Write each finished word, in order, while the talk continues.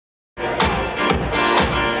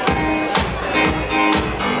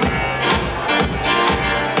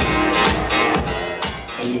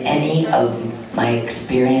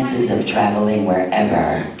experiences of traveling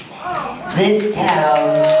wherever. This town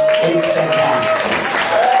is fantastic.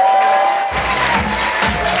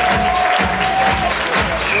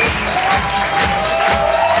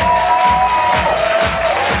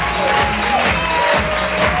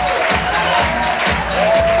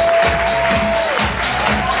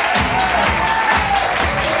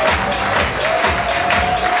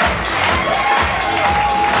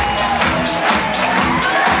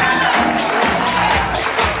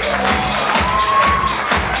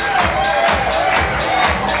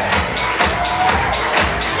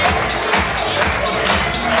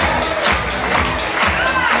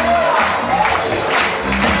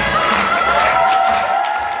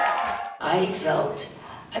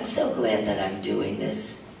 I'm so glad that I'm doing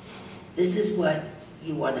this. This is what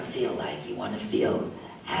you want to feel like. You want to feel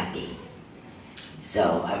happy.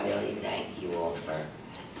 So I really thank you all for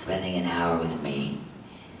spending an hour with me,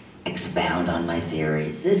 expound on my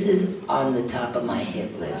theories. This is on the top of my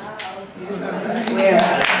hit list. Where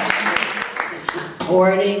I'm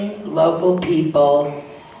supporting local people,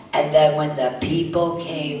 and then when the people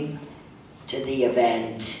came to the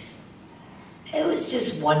event, it was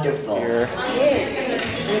just wonderful.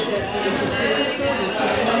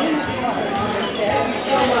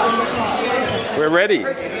 We're ready.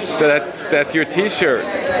 So that's your t-shirt.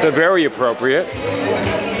 So very appropriate.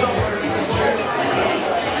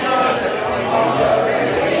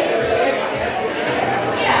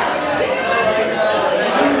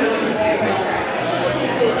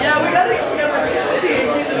 Yeah, we gotta get together and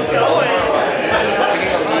keep this going.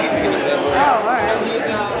 Oh, all right.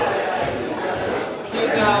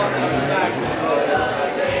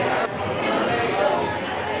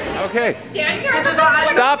 Okay.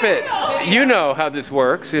 Stop it. You know how this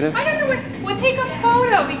works, you know. I don't know what. We'll take a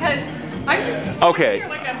photo because I'm just okay. Here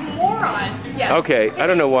like a moron. Yes. Okay. I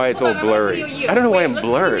don't know why it's all blurry. I don't know why I'm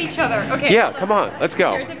blurred. Let's each other. Okay. Yeah. Come on. Let's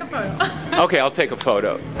go. Here, take a photo. Okay. I'll take a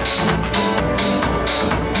photo.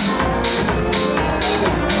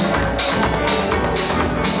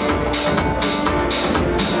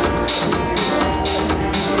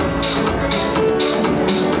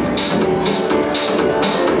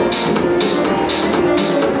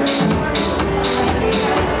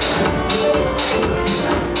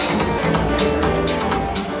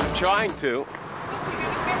 Trying to.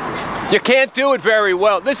 You can't do it very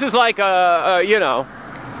well. This is like a you know,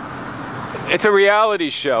 it's a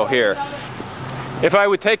reality show here. If I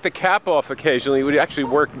would take the cap off occasionally, it would actually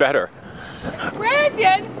work better.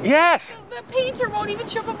 Brandon! Yes! The painter won't even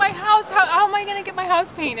show up at my house. How am I going to get my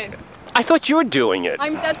house painted? I thought you were doing it.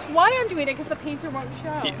 That's why I'm doing it, because the painter won't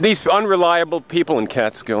show. These unreliable people in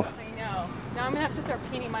Catskill. I know. Now I'm going to have to start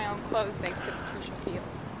painting my own clothes thanks to Patricia Field.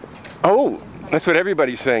 Oh, that's what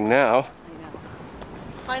everybody's saying now.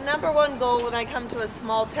 My #1 goal when I come to a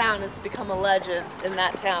small town is to become a legend in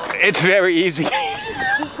that town. It's very easy.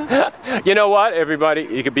 You know what, everybody?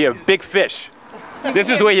 You could be a big fish. This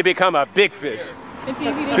is where you become a big fish. It's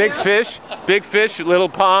easy to Big fish, little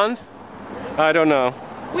pond. I don't know.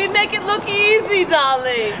 We make it look easy,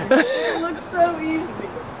 darling. It looks so easy.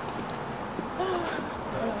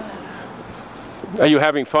 Are you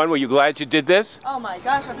having fun? Were you glad you did this? Oh my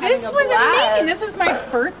gosh, I'm This having a was blast. amazing. This was my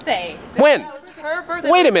birthday. When? That was her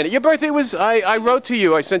birthday. Wait a minute. Your birthday was, I wrote to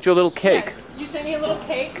you. I sent you a little cake. Yes. You sent me a little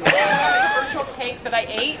cake, a virtual cake that I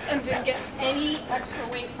ate and didn't get any extra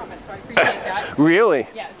weight from it, so I appreciate that. Really?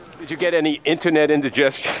 Yes. Did you get any internet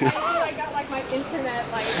indigestion? I got like my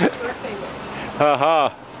internet like birthday weight.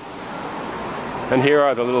 Haha. And here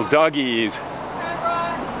are the little doggies.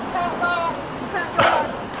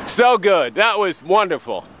 So good. That was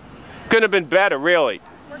wonderful. Couldn't have been better, really.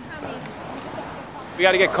 We're coming. We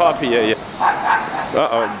got to get coffee.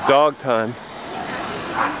 Uh-oh, dog time.